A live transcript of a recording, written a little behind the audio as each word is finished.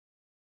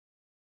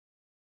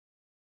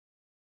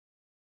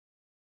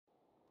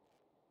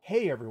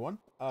Hey everyone,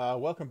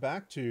 welcome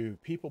back to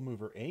People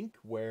Mover Inc.,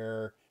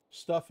 where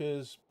stuff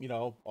is,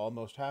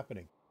 almost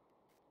happening.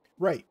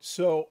 Right,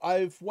 so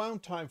I've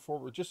wound time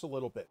forward just a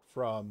little bit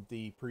from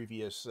the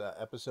previous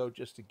episode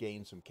just to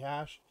gain some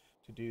cash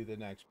to do the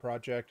next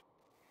project.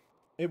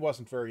 It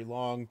wasn't very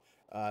long.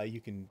 You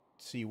can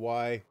see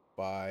why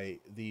by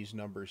these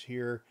numbers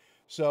here.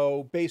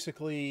 So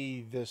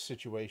basically, this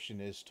situation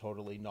is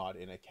totally not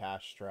in a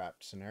cash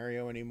strapped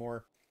scenario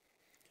anymore.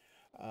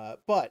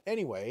 But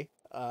anyway,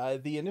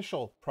 the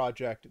initial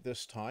project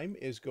this time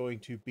is going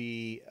to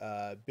be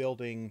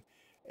building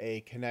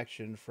a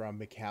connection from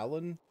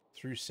McAllen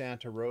through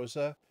Santa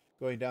Rosa,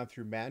 going down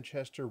through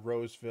Manchester,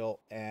 Roseville,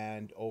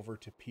 and over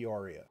to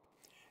Peoria.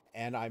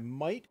 And I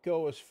might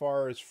go as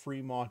far as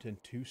Fremont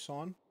and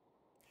Tucson.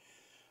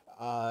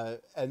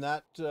 And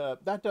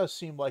that does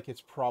seem like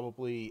it's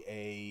probably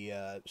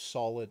a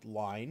solid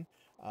line.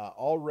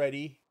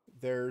 Already,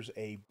 there's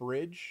a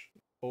bridge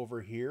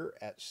over here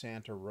at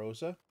Santa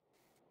Rosa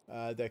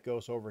that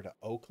goes over to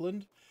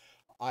Oakland.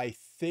 I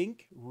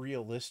think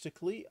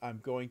realistically, I'm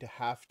going to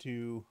have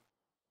to.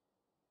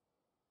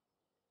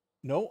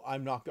 No,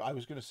 I'm not. I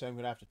was going to say I'm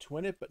going to have to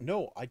twin it, but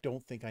no, I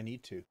don't think I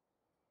need to.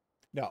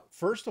 Now,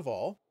 first of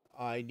all,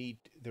 I need.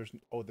 There's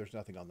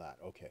nothing on that.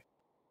 Okay.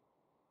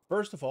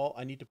 First of all,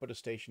 I need to put a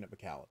station at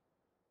McAllen.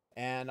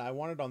 And I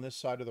want it on this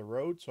side of the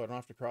road so I don't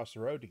have to cross the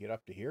road to get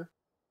up to here.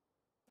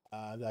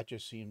 That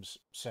just seems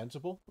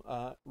sensible,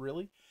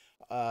 really.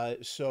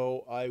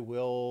 So I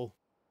will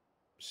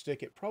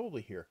stick it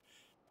probably here.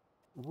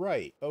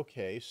 Right.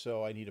 Okay.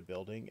 So I need a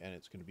building, and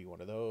it's going to be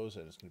one of those,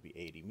 and it's going to be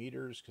 80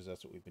 meters because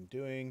that's what we've been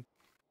doing.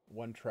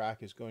 One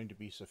track is going to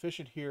be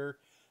sufficient here,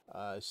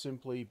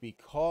 simply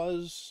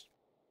because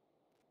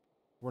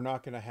we're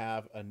not going to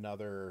have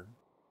another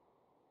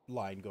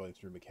line going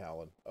through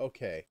McAllen.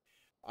 Okay.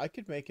 I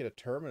could make it a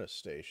terminus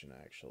station,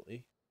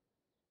 actually.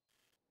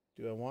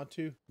 Do I want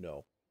to?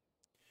 No.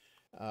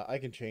 I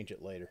can change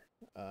it later.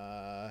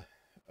 Uh,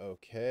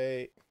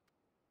 okay.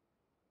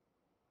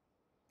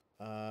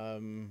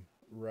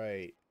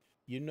 Right.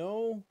 You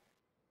know,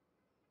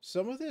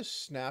 some of this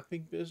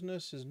snapping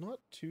business is not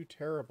too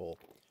terrible,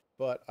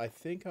 but I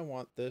think I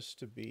want this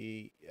to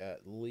be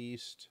at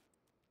least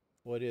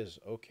what is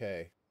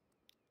okay.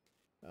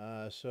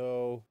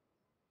 So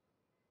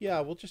yeah,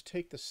 we'll just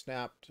take the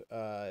snapped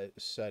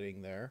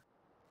setting there.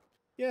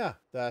 Yeah,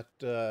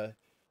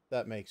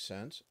 that makes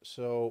sense.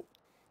 So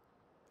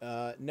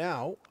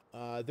now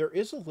there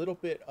is a little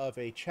bit of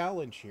a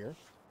challenge here,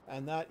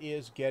 and that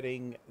is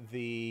getting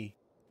the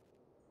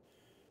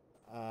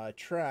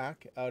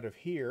track out of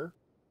here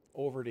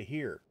over to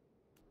here.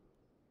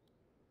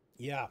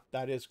 Yeah,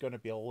 that is going to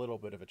be a little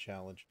bit of a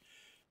challenge.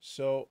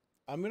 So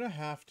I'm going to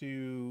have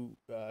to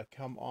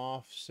come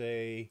off,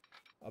 say,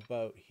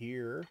 about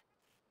here.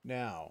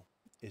 Now,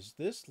 is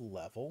this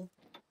level?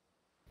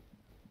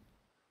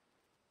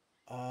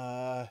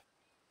 Uh,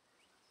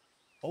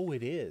 oh,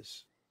 it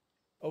is.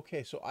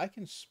 Okay, so I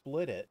can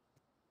split it.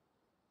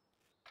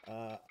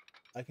 Uh,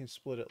 I can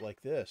split it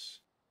like this.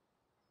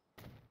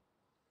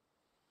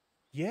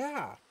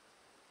 Yeah,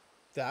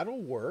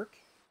 that'll work.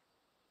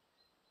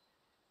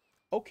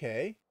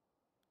 Okay.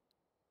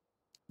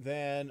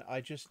 Then I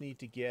just need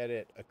to get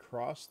it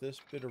across this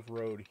bit of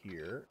road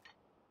here.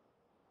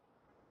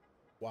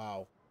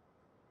 Wow.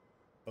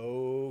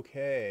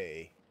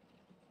 Okay.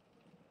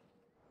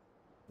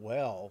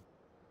 Well,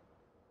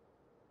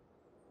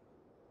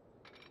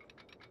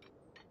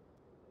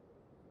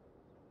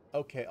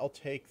 okay, I'll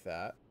take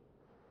that.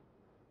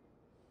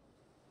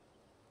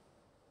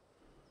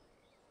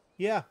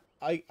 Yeah,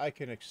 I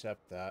can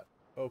accept that.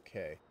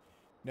 Okay.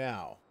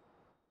 Now,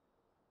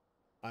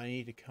 I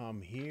need to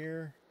come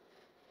here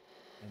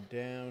and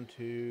down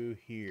to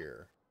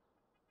here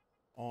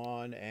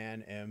on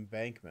an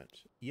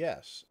embankment.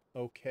 Yes,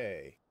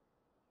 okay.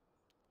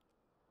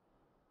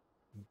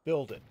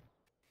 Build it.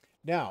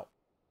 Now,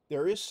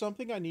 there is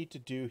something I need to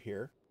do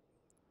here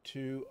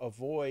to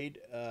avoid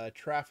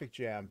traffic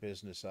jam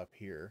business up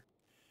here.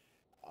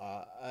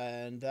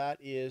 And that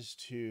is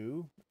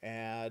to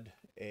add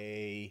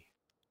a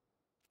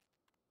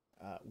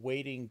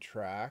waiting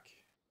track.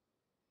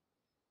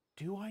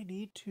 Do I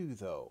need to,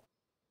 though?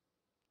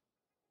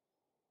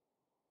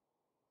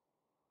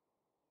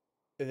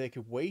 They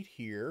could wait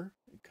here,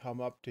 come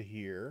up to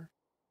here.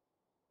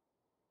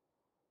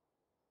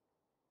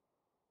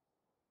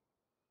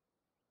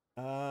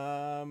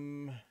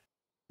 Um,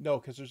 no,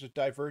 because there's a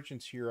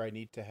divergence here. I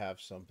need to have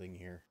something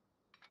here.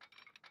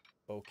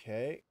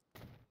 Okay,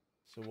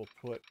 so we'll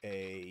put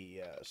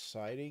a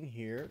siding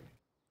here.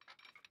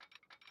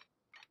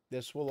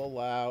 This will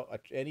allow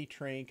any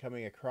train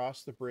coming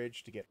across the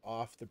bridge to get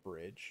off the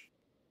bridge,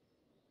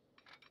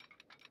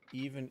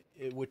 even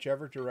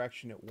whichever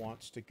direction it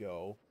wants to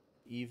go,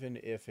 even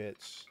if it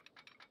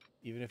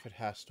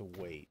has to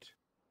wait.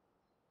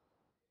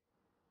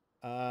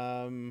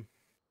 Um,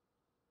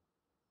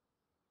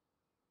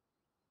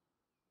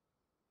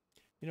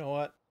 you know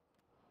what?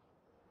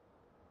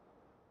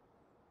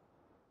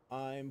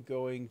 I'm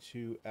going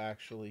to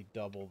actually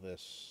double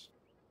this.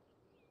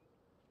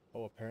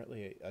 Oh,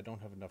 apparently I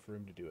don't have enough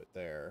room to do it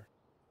there.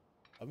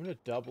 I'm going to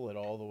double it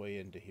all the way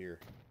into here.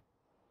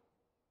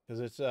 Because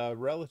it's a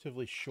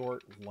relatively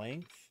short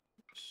length.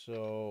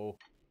 So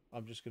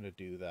I'm just going to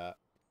do that.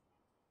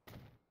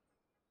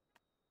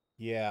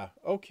 Yeah,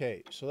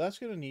 okay. So that's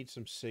going to need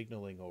some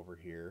signaling over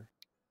here.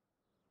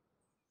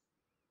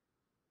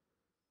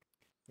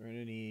 We're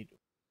going to need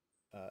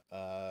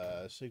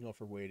a signal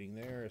for waiting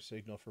there, a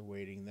signal for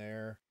waiting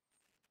there.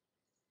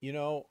 You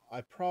know,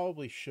 I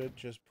probably should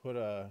just put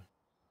a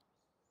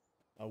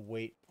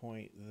wait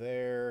point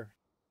there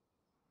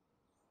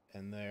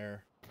and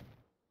there.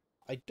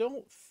 I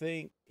don't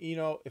think, you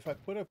know, if I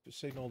put a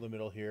signal in the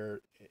middle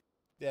here,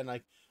 then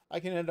I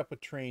can end up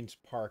with trains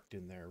parked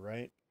in there,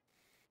 right?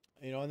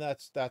 You know, and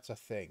that's a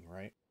thing,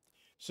 right?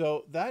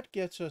 So that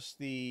gets us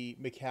the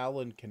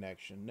McAllen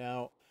connection.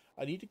 Now,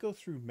 I need to go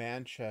through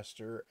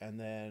Manchester and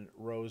then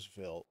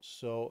Roseville.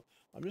 So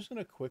I'm just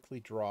going to quickly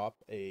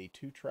drop a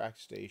 2-track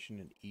station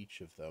in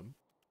each of them.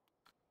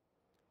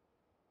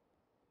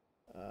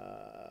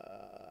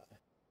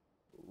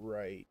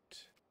 Right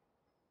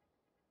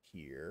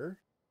here.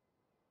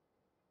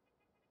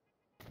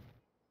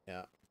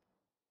 Yeah.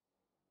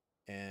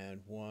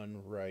 And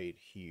one right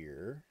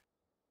here.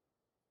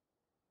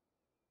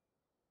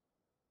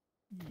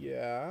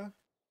 Yeah.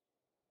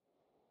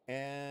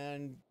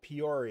 And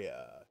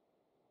Peoria.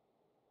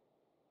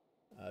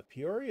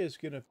 Peoria is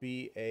going to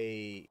be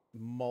a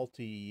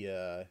multi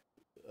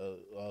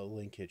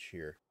linkage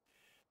here.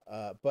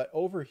 But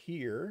over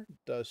here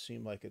does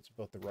seem like it's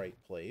about the right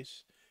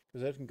place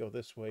because it can go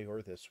this way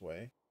or this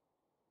way.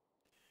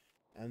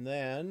 And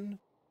then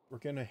we're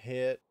going to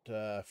hit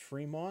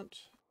Fremont.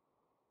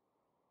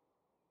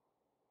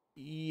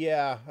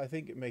 Yeah, I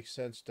think it makes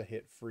sense to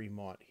hit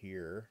Fremont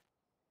here.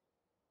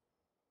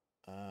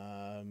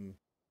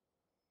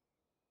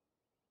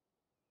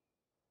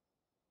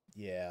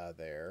 Yeah,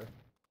 there.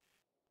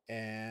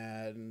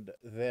 And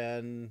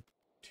then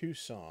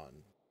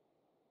Tucson.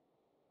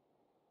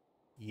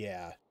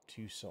 Yeah,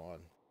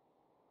 Tucson.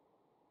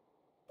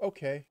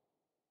 Okay.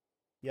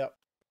 Yep.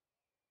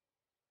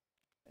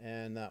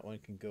 And that one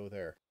can go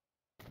there.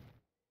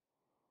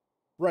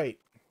 Right.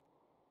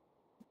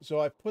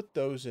 So I put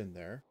those in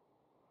there.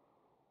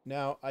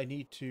 Now I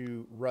need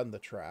to run the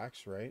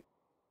tracks, right?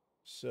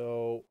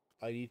 So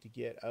I need to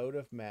get out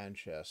of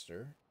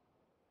Manchester.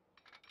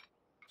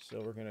 So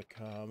we're going to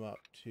come up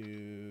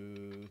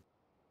to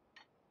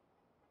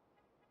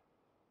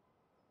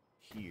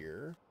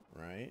here,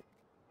 right?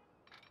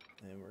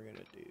 And we're going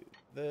to do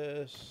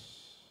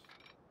this.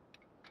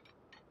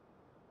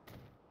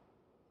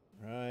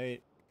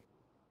 Right.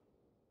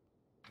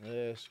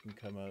 This can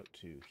come out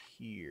to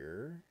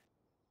here.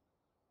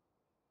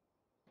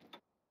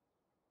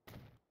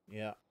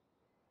 Yeah.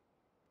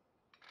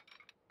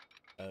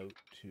 Out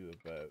to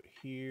about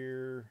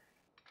here.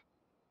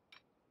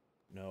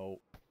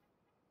 No.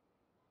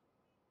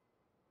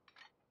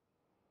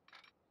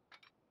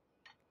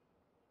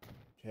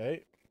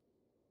 Okay.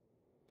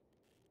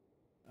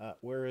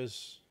 Where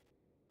is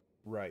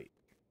right?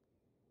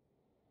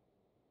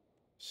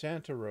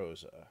 Santa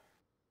Rosa.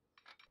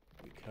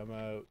 We come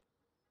out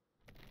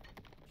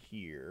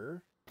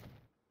here.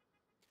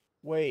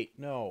 Wait,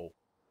 no.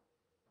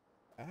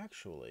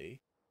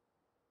 Actually,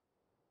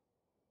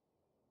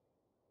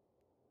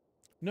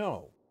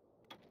 no.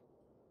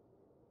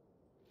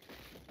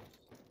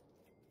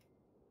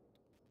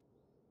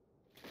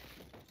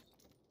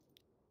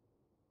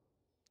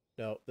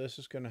 No, this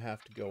is going to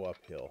have to go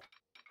uphill.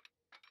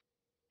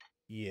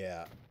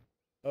 Yeah.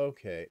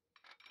 Okay.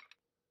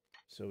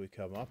 So we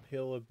come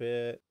uphill a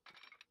bit.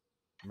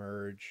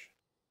 Merge.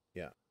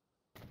 Yeah.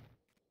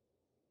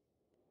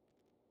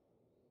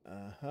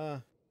 Uh-huh.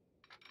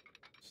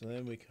 So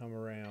then we come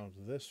around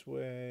this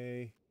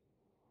way.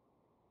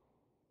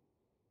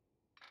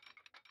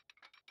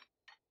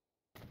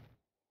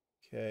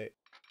 Okay.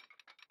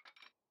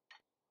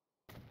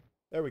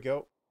 There we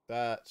go.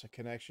 That's a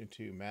connection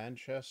to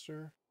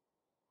Manchester.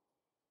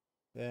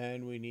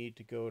 Then we need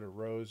to go to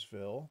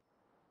Roseville,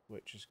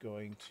 which is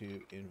going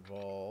to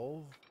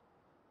involve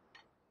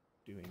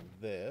doing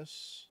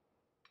this.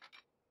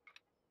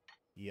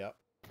 Yep.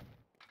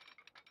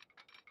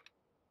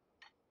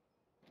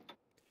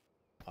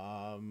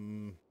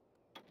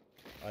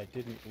 I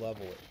didn't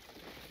level it.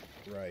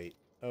 Right.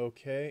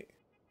 Okay.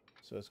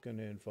 So it's going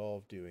to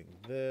involve doing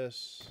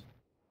this.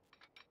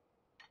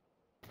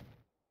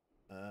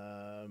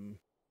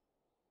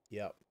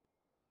 Yep.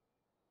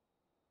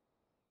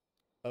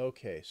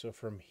 Okay, so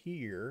from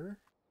here,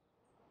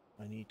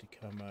 I need to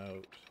come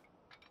out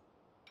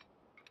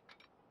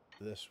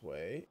this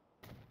way.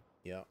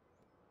 Yep.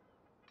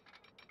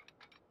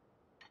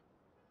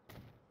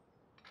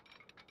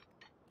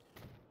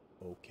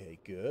 Okay,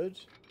 good.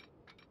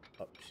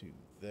 Up to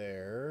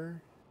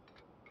there.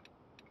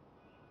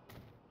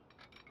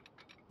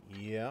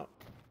 Yep.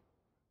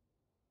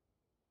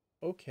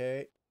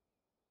 Okay.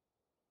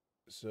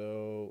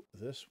 So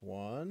this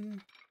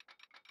one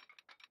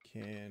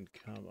can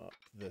come up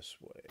this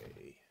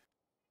way.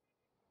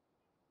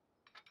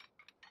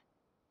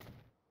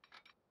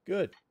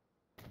 Good.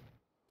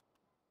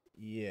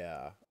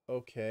 Yeah,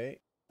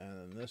 okay.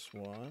 And then this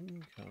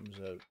one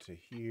comes out to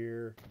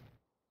here,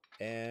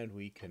 and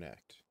we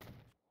connect.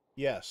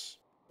 Yes,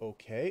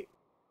 okay.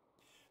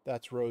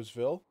 That's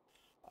Roseville.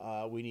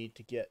 We need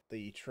to get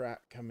the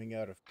track coming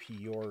out of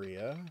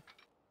Peoria.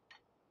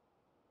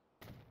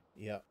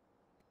 Yep.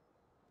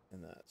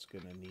 And that's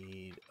going to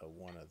need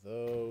one of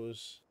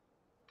those.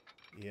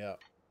 Yep.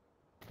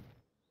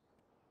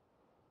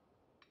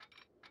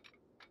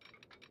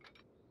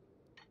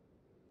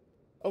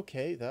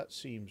 Okay, that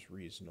seems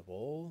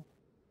reasonable.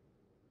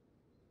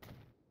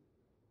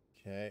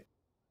 Okay.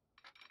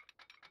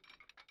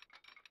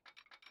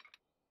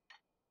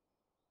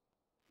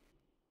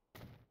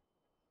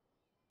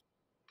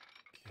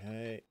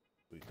 Okay,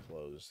 we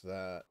close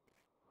that.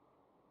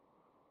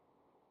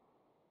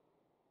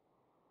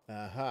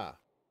 Aha.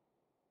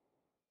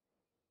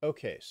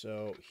 Okay,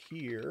 so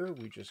here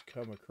we just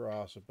come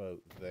across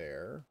about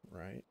there,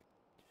 right?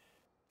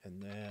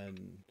 And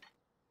then,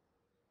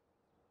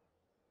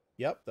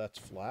 yep, that's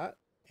flat.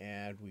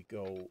 And we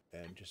go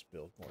and just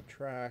build more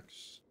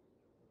tracks.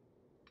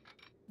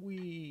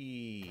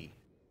 Yep.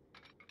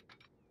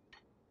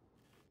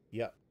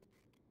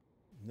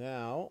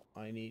 Now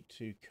I need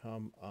to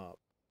come up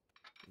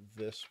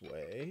this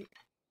way.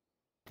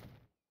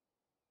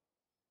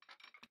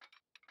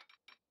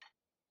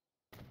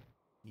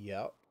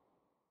 Yep.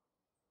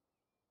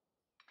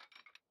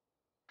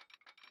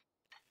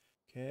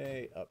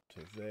 Okay, up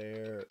to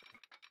there.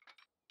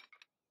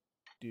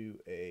 Do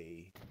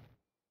a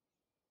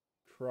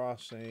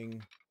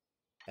crossing,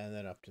 and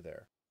then up to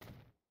there.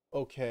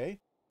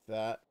 Okay,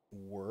 that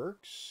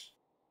works.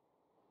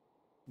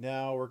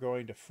 Now we're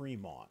going to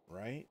Fremont,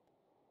 right?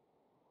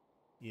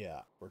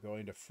 Yeah, we're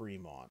going to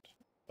Fremont.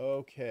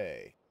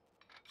 Okay,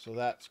 so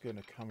that's going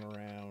to come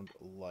around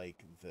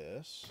like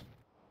this.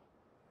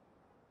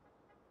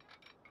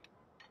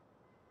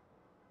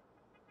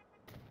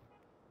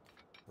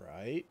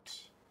 Right.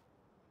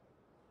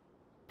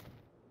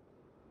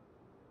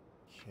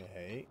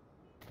 Okay.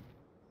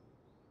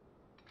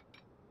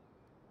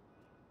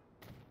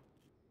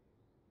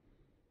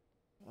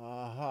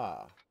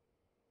 Aha.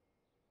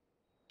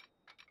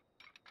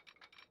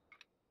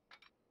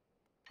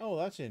 Oh,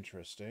 that's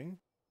interesting.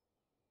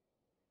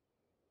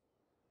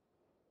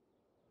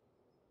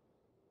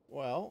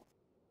 Well,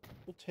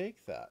 we'll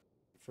take that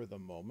for the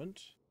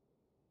moment.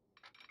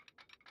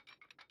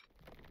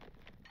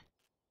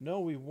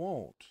 No, we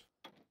won't.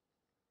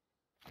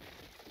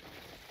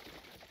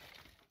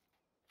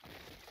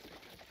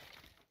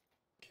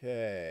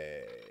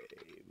 Okay,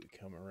 we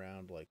come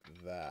around like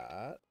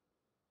that.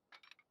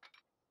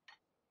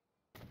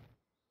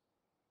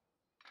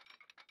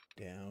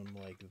 Down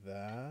like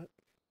that.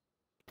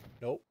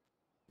 Nope.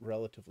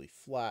 Relatively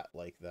flat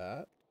like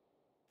that.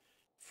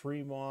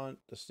 Fremont,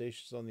 the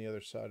station's on the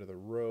other side of the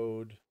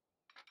road.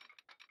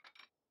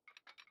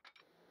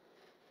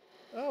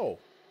 Oh.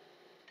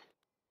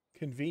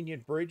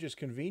 Convenient bridge is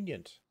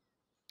convenient.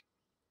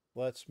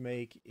 Let's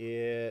make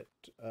it,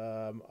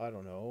 I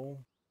don't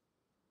know.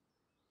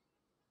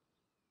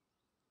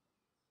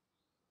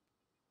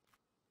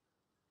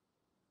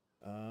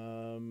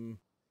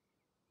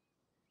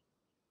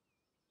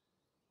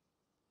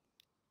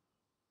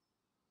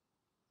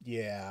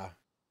 Yeah.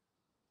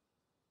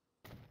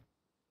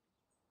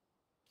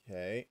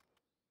 Okay.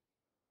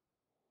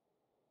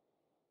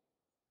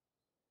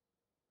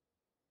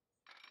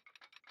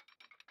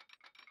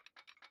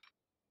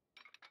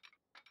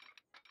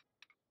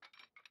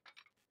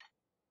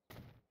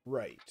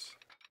 Right.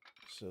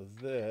 So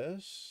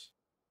this,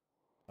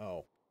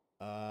 oh,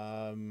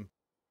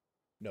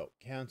 no,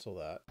 cancel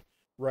that.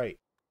 Right.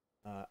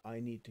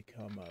 I need to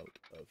come out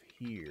of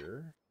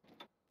here.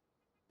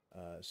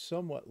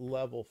 Somewhat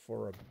level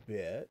for a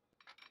bit.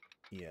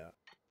 Yeah.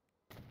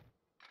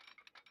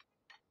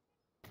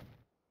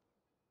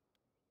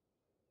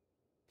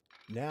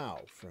 Now,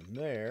 from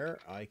there,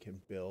 I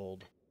can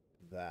build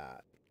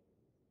that.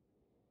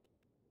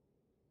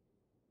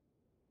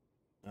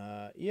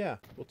 Yeah,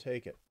 we'll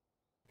take it.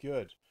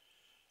 Good.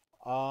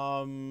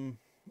 And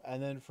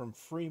then from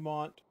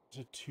Fremont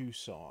to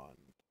Tucson.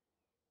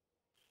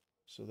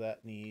 So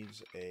that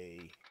needs a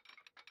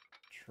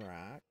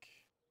track.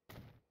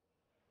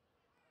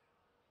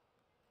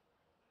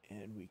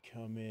 And we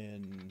come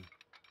in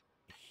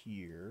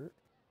here.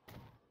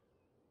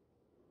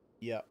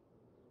 Yep.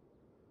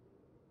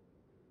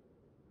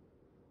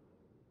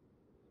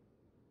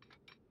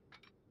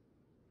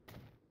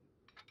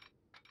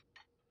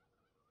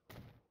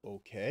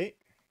 Okay.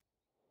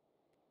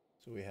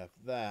 So we have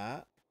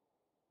that.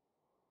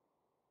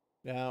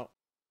 Now,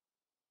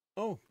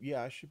 oh,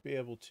 yeah, I should be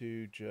able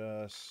to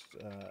just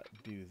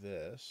do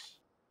this.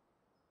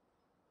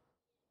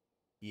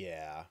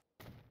 Yeah,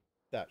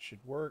 that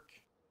should work.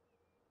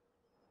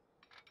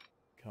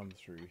 Come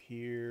through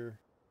here.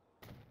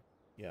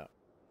 Yeah.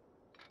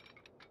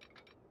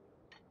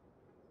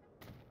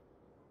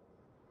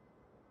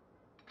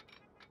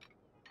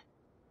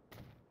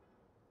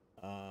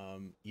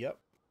 Yep.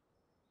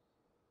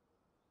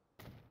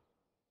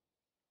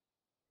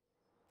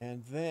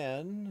 And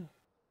then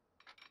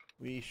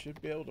We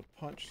should be able to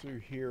punch through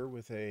here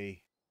with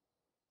a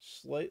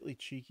slightly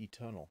cheeky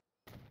tunnel.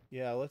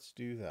 Yeah, let's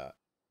do that.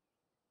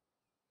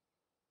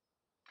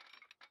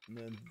 And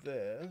then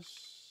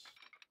this.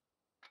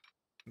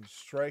 And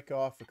strike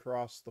off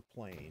across the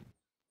plain.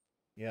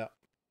 Yep.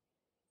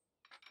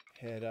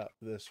 Head up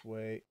this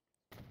way.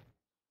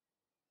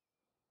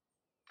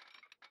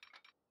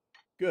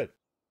 Good.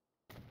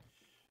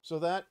 So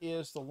that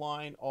is the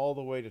line all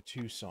the way to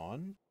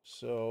Tucson.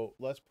 So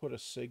let's put a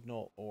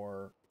signal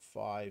or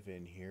 5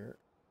 in here.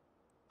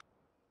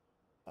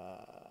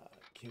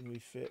 Can we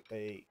fit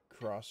a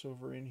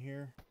crossover in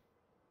here?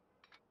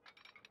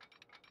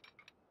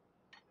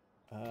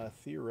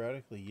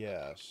 Theoretically,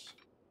 yes.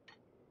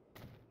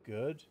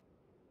 Good.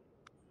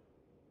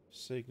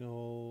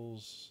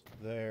 Signals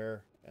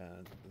there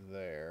and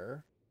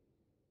there.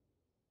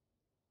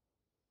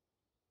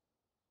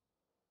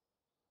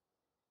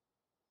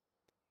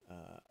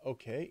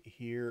 Okay,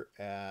 here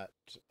at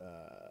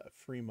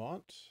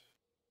Fremont.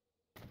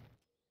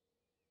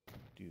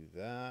 Do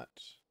that.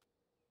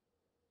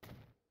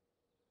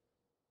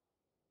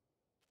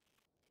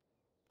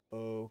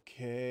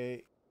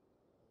 Okay.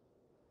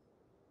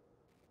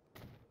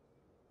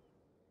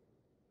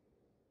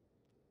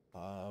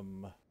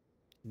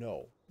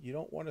 No, you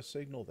don't want a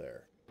signal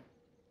there.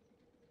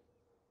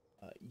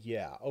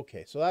 Yeah,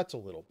 okay, so that's a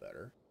little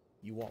better.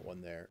 You want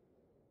one there.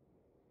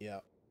 Yeah.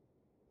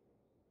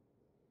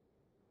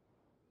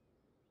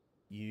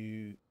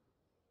 You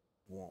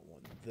want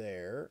one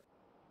there.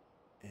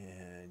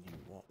 And you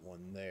want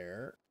one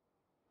there.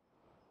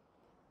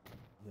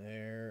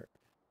 There.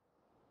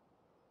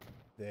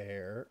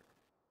 There.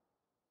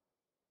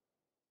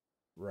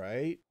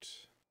 Right.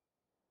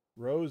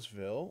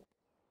 Roseville.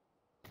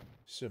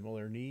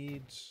 Similar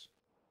needs.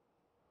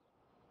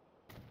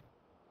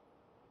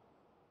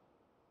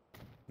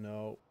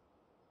 No.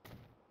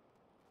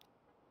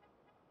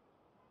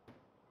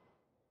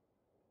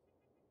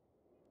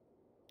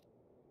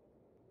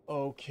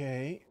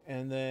 Okay,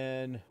 and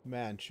then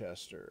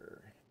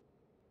Manchester.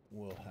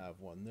 We'll have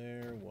one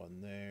there,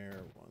 one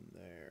there, one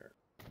there,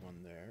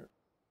 one there.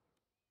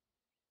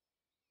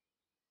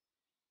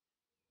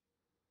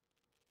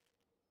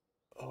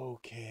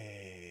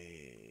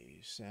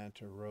 Okay,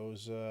 Santa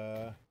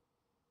Rosa.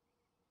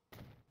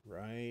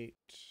 Right.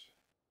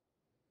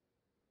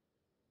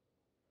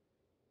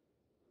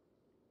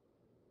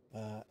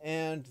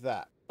 And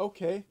that.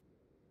 Okay.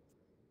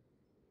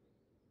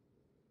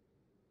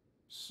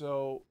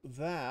 So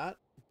that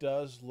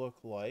does look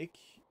like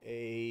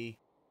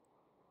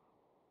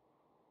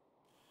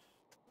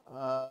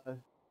uh,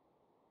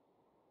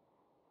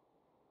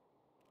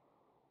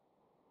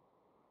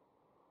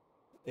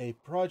 a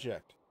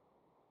project.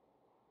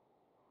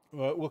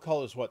 We'll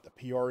call this what? The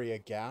Peoria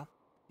Gap?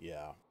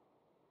 Yeah.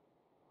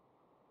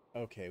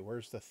 Okay,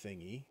 where's the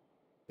thingy?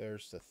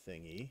 There's the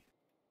thingy.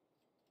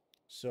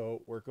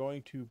 So we're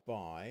going to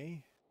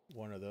buy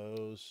one of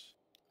those,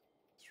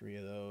 3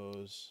 of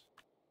those.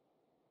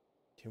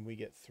 Can we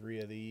get 3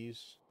 of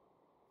these?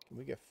 Can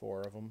we get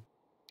 4 of them?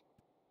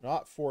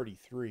 Not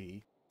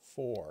 43,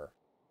 4.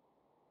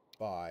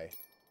 Buy.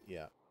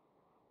 Yeah.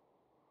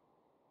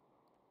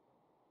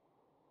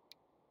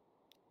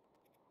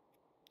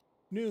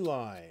 New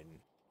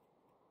line.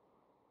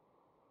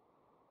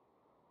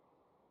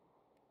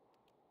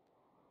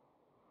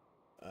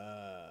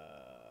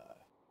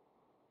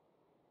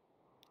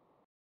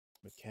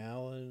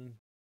 McAllen,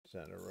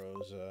 Santa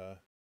Rosa,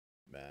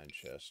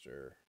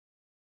 Manchester,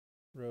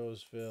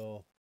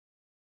 Roseville,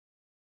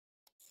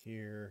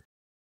 here,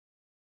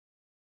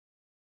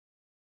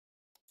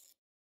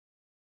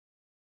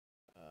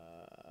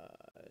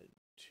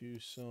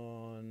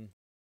 Tucson,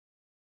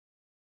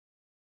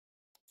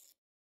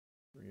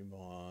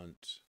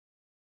 Fremont,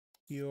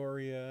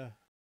 Peoria,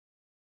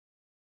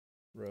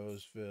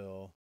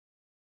 Roseville,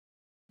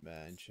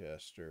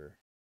 Manchester,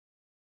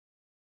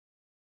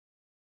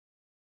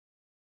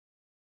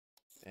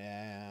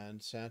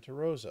 and Santa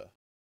Rosa.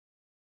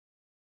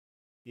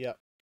 Yep.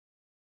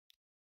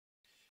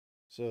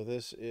 So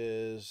this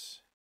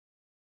is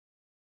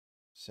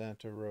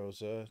Santa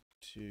Rosa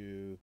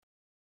to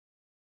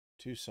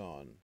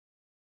Tucson.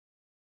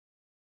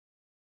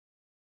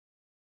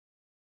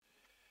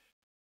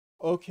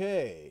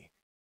 Okay.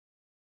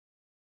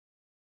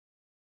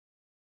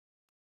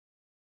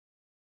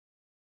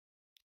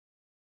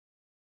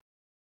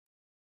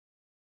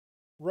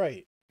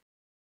 Right.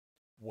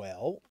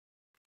 Well,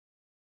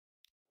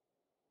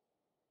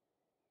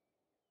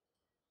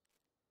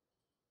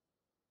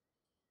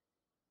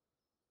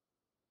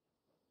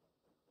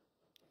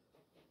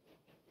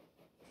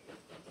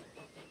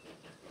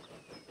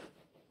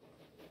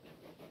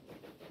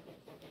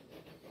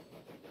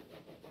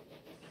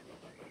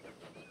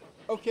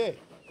 okay.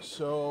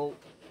 So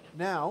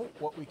now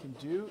what we can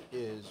do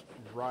is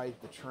ride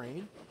the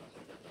train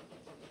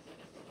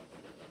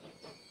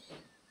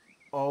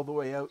all the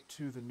way out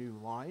to the new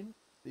line,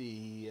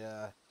 the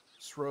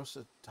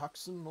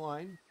Srosa-Tucson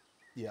line.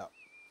 Yeah.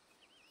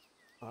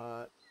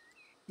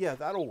 Yeah,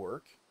 that'll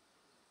work.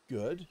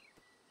 Good.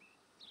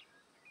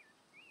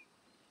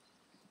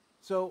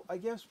 So I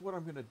guess what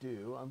I'm going to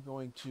do, I'm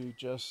going to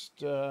just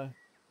going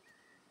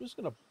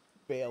to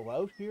bail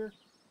out here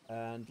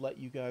and let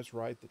you guys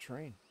ride the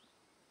train.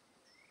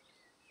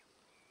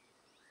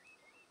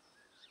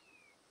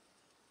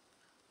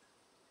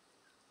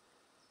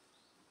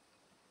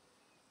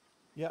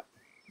 Yep,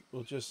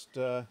 we'll just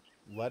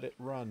let it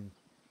run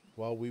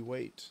while we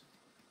wait.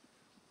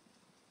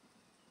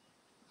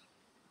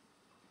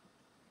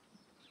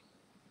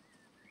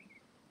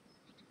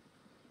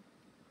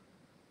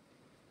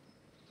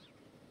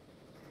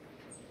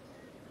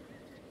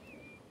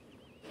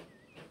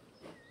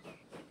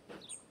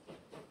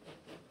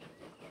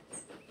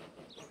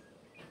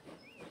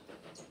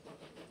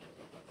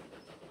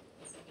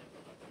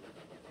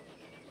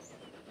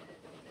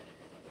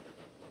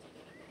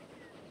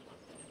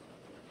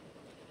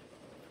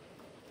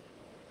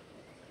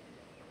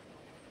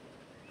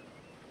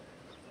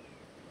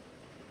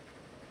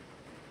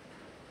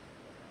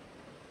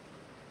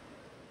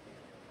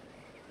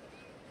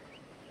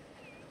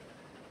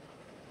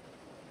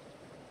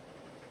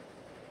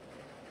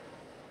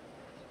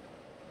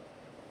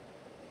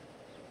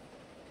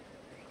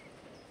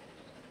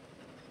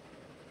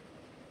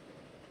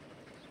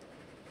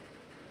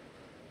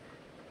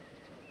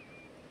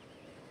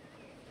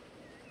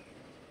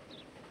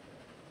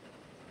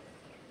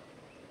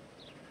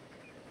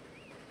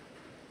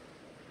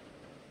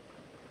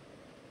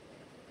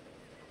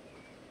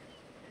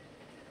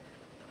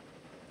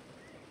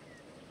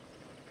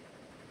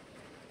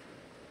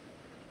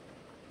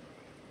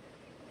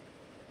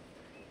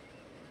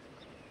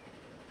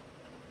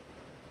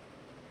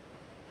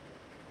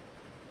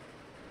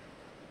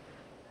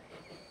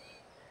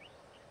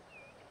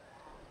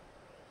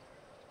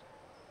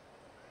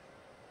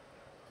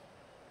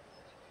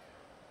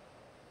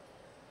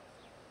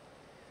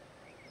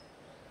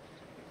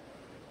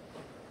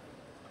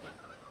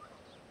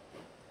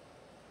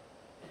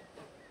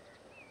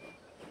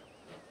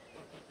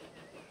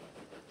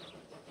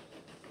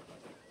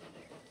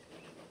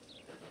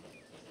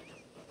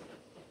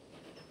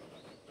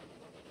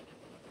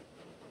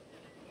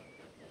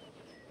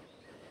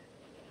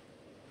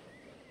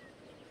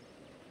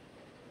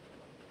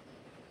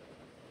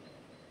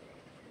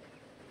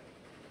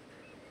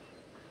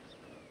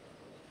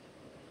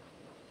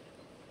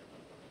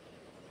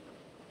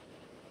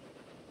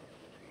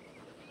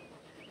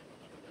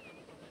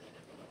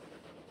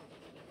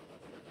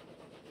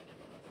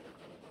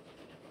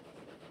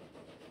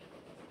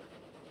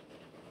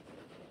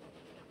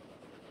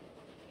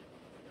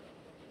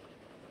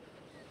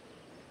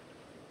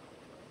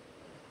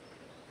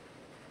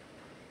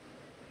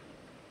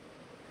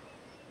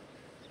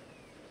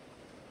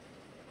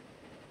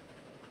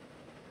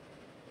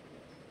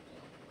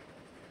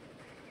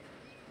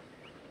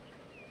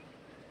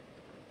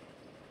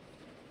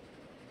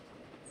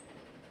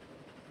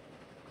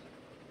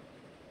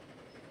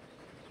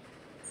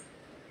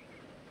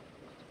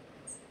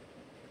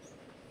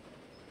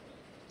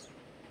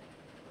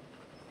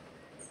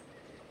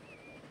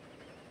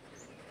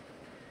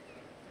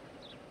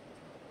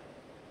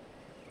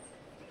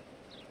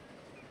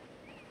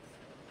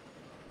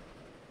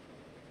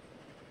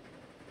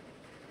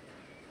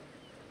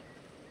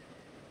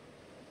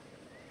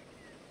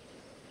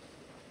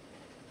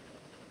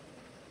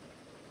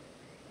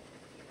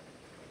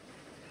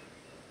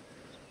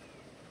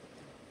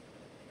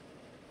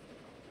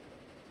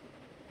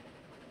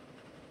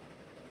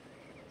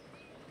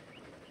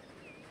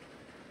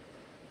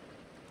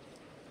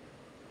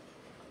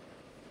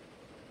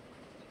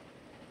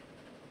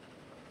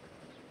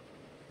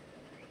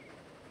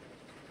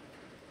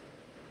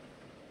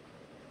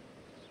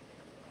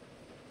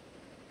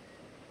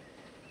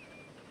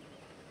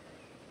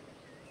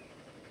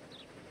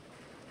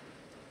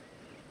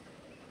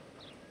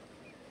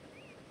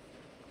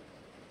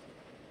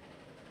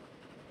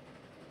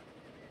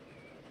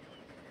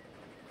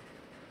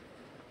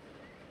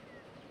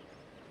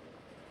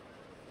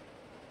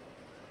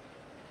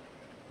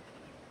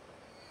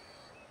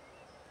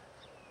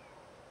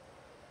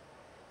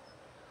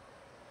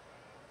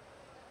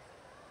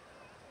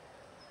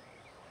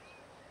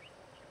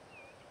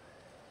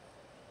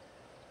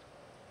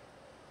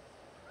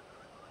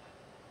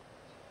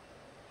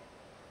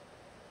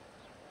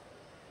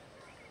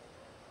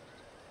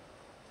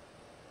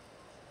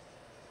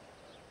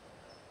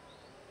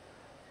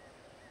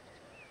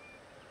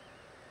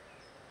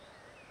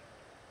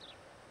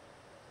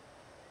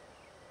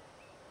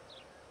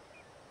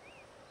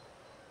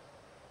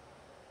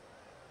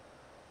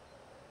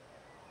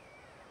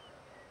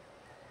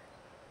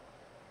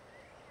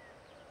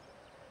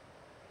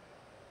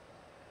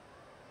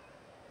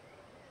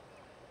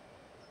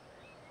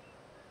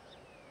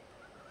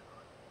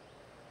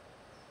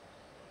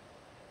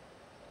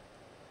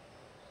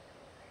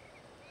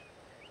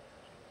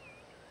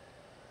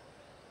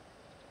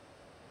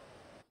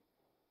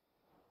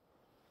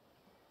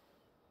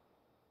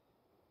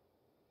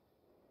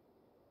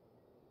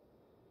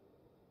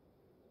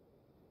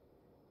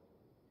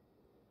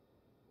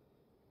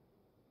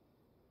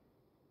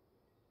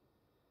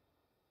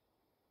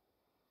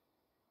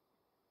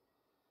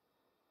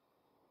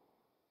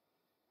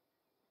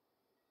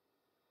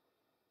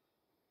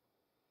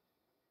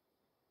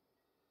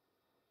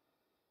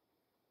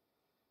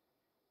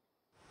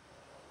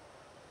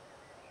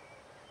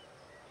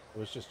 I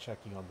was just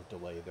checking on the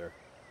delay there.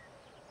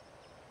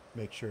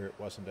 Make sure it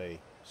wasn't a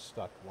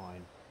stuck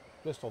line.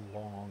 Just a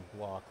long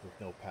block with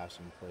no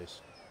passing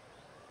place.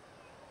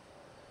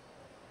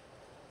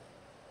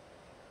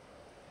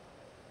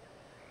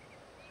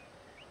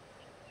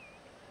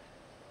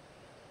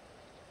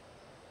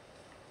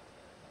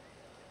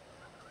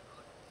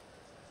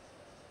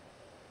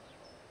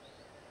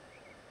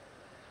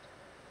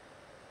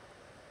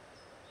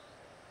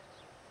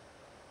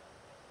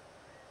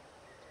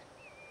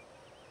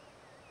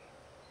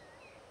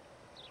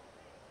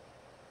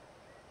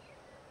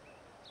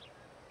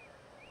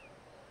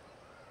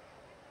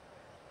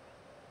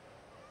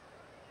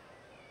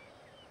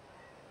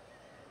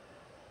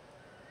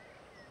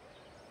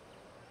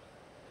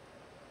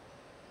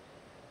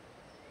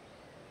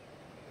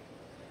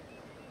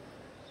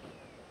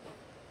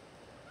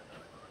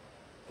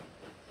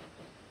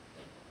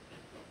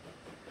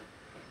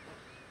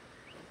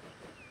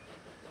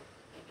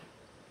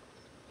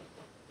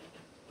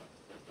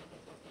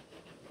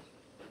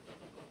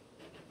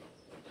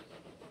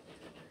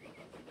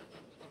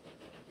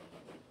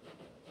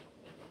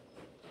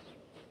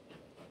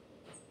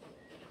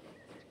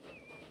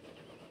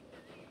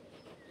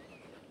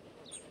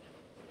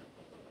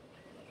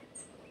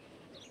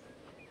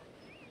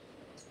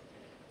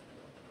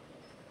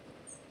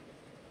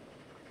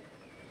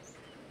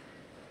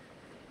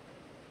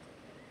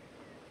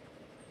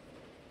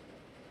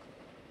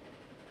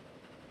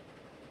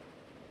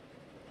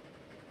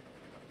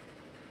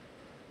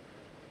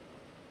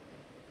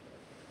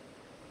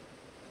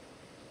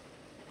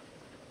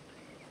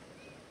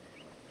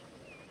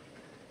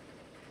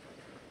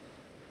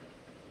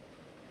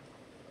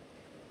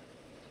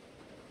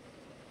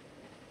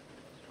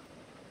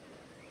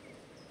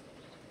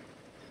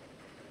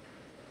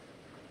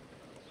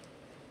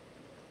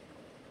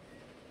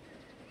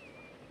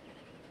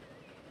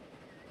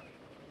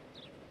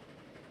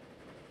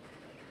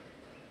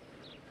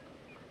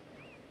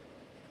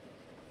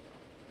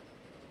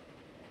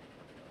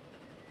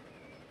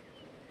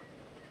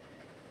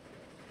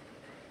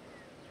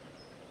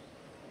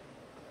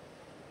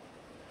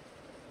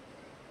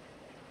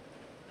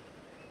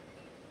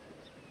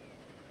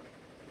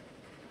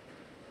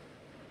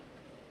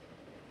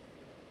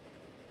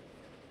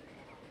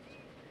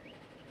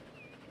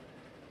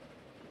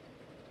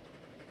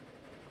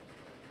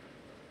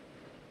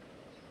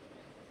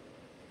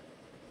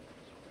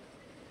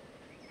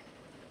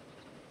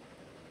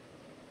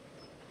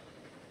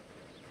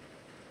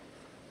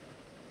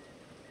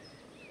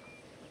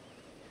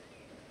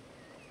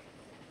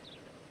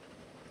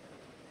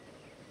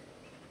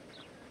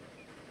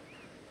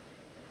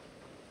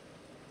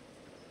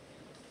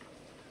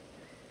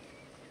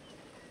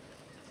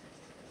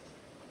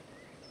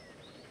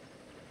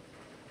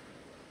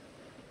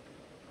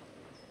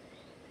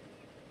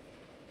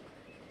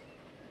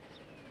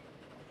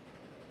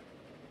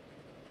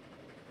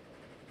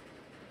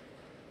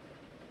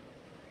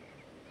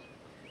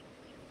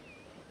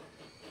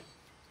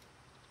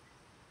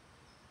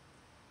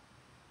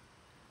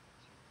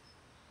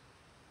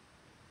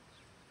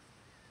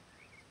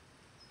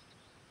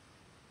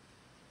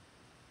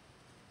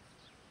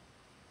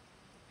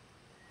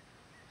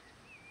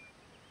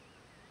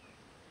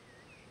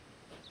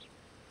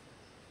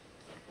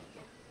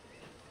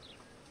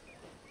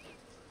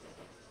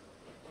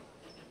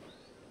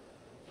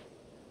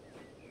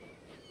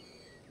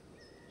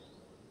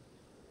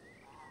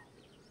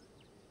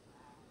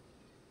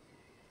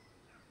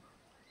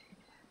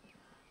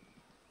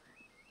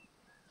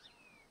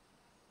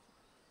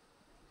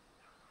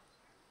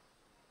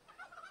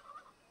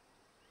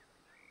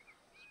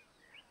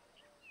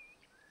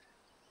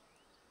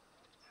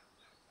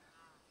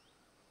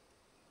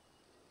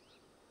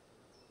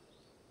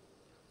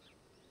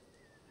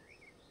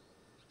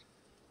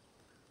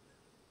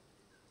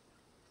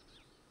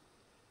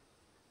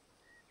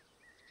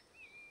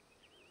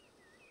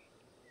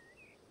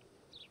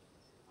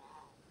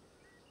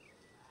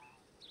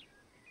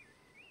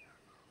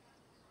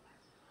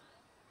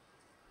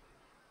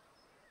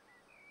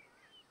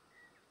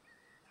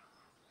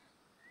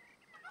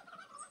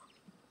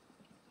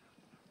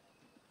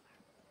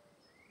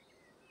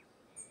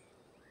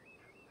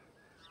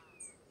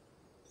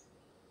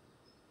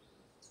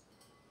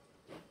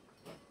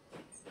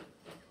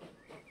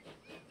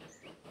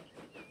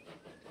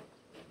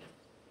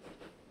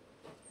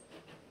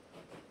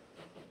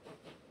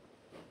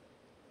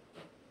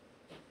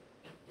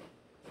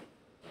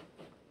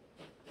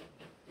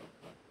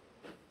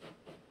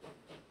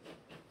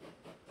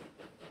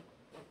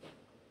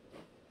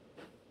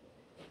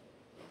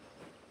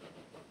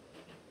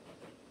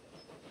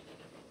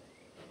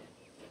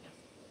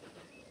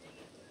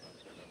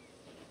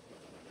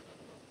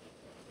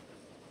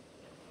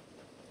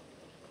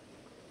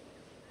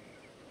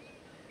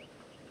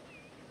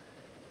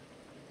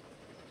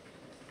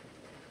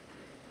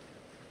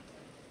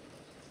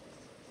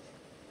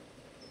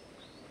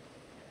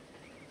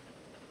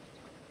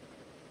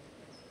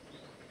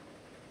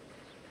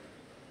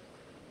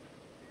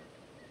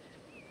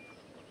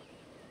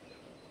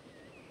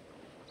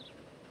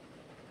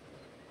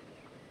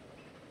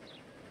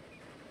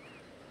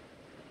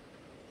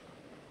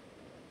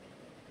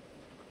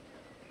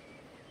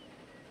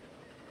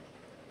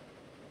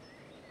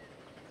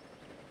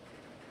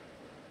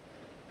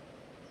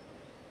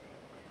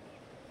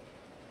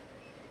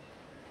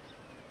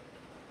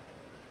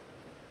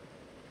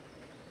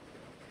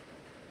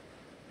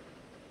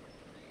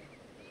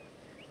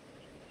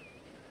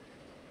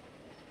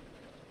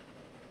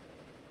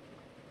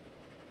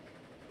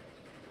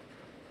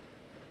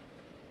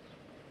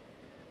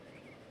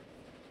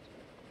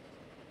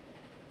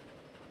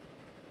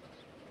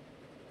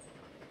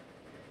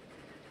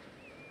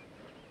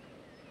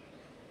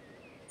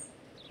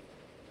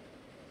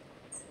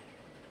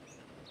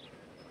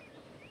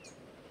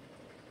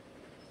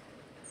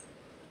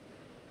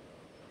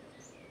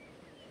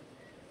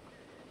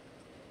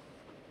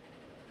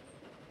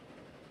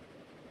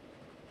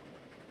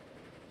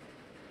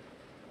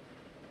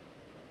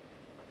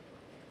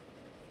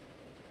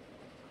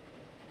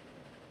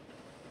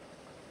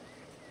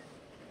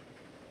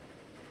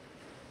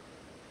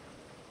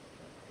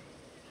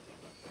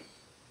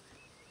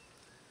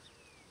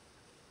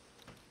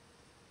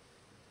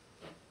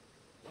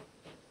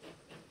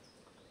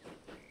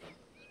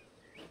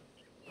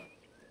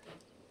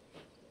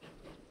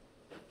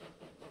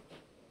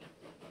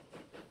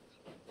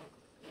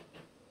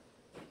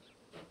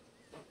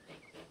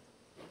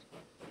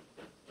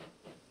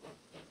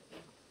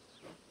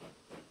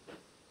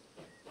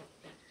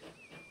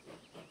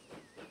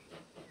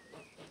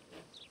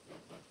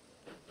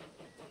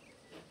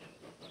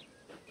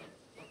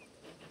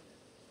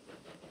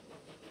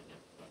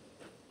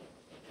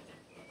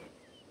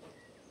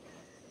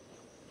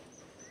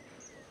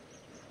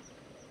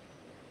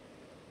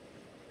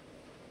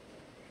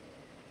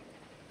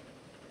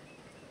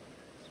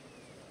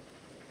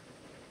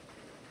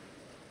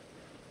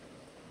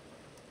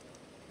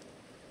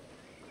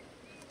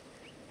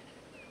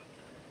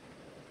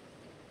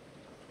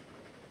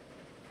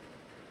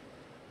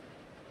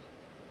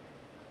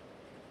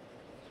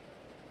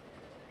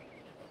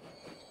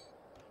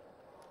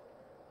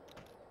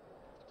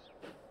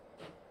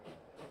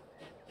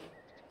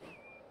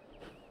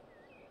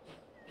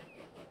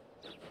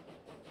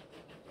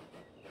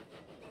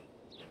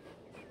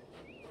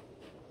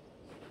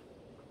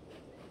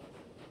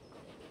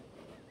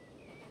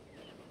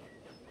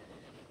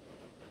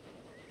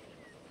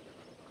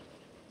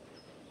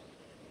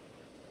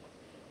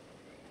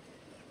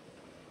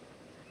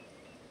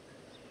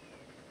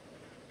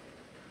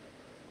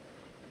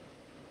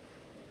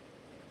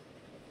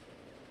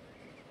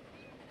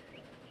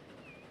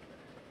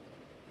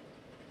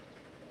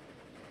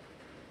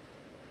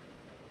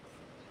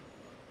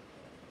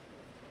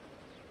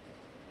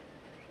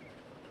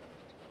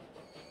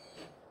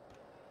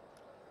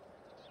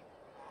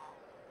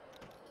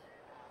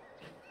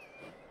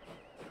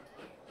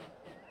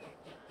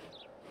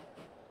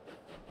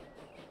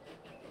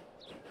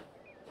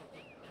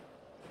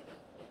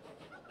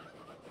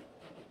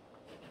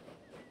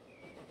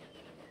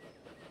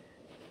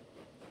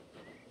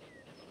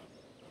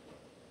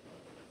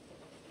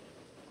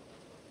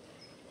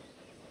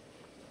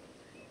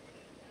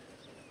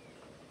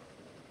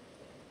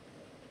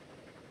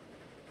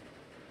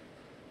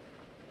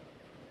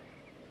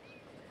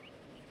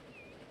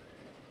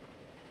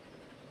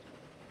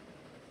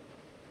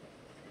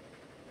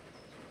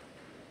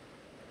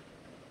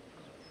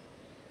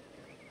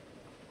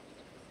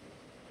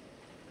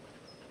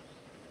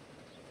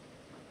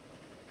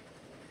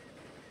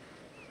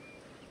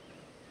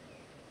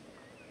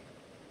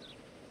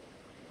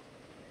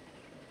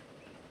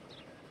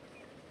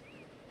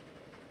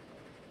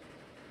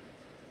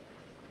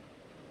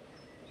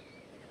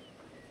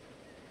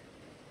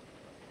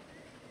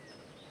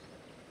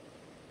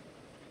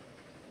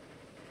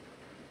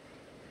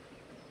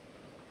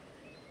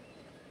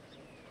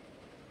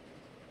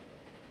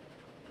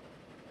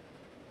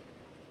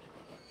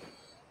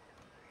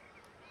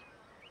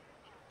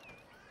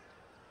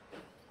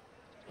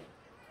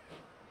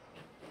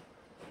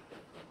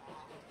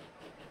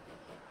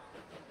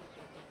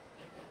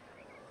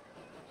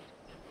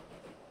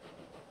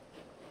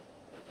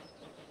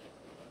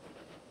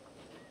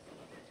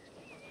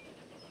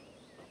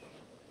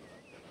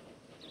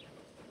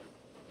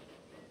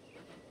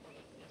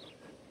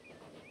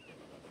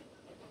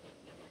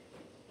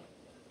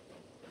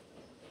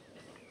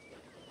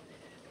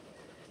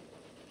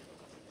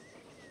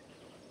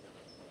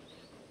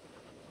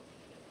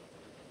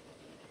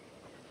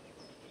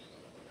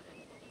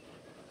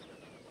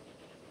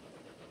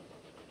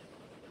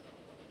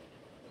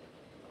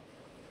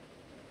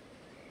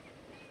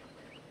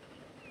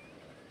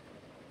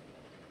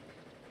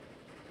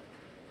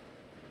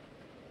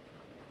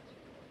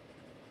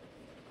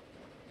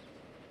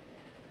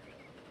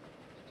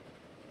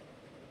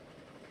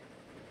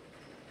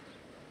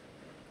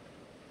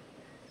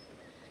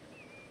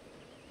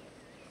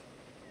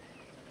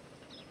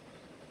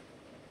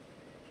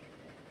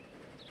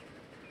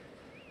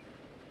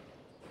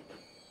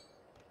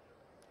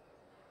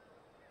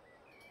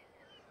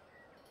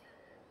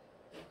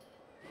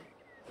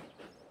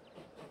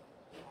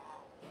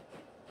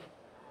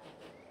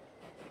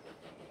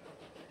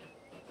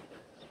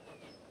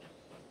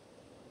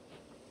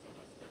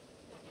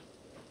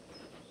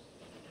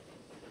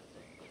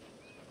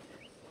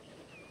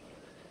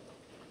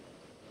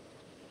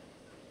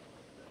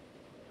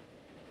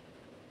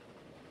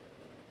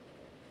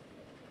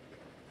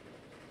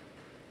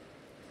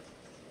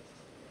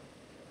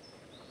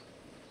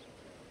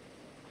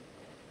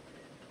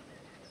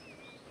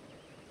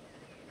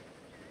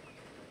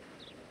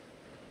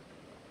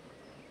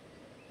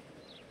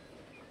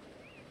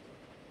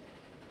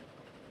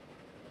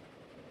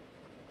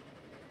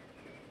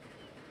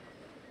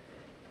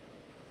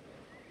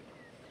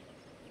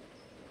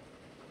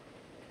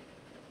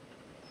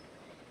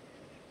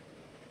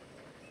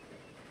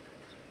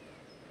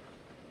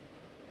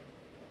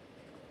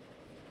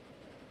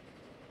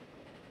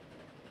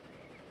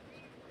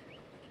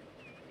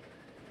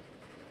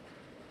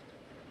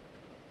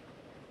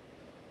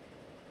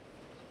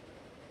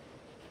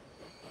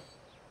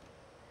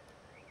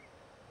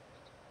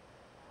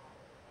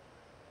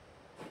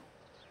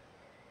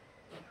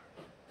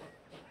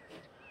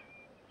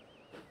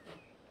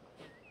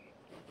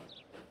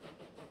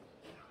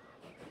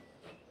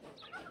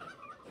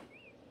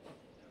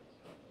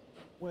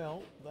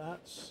 Well,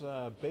 that's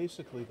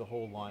basically the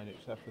whole line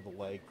except for the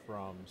leg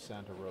from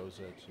Santa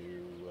Rosa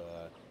to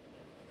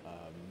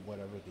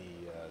whatever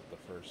the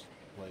first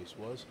place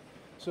was.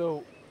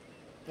 So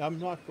I'm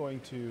not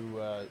going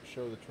to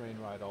show the train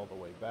ride all the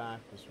way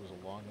back. This was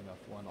a long enough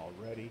one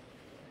already.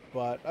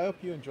 But I hope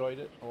you enjoyed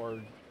it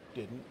or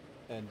didn't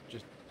and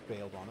just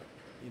bailed on it.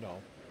 You know,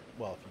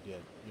 well, if you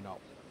did, you're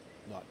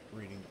not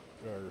reading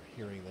or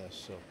hearing this,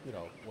 so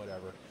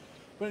whatever.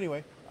 But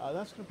anyway,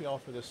 that's going to be all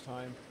for this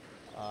time.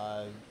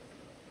 Uh,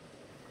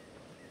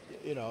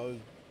 you know,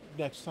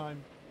 next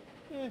time,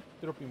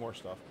 there'll be more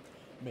stuff,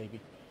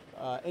 maybe.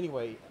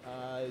 Anyway,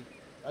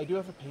 I do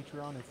have a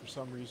Patreon, and for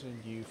some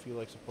reason you feel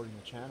like supporting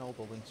the channel,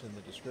 the link's in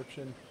the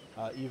description.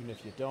 Even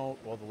if you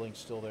don't, well, the link's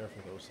still there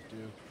for those that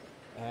do.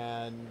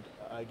 And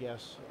I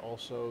guess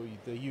also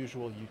the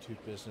usual YouTube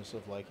business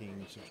of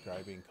liking,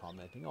 subscribing,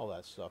 commenting, all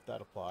that stuff, that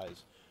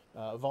applies.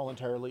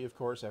 Voluntarily, of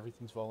course,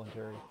 everything's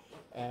voluntary.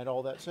 And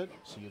all that said,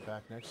 see you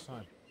back next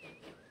time.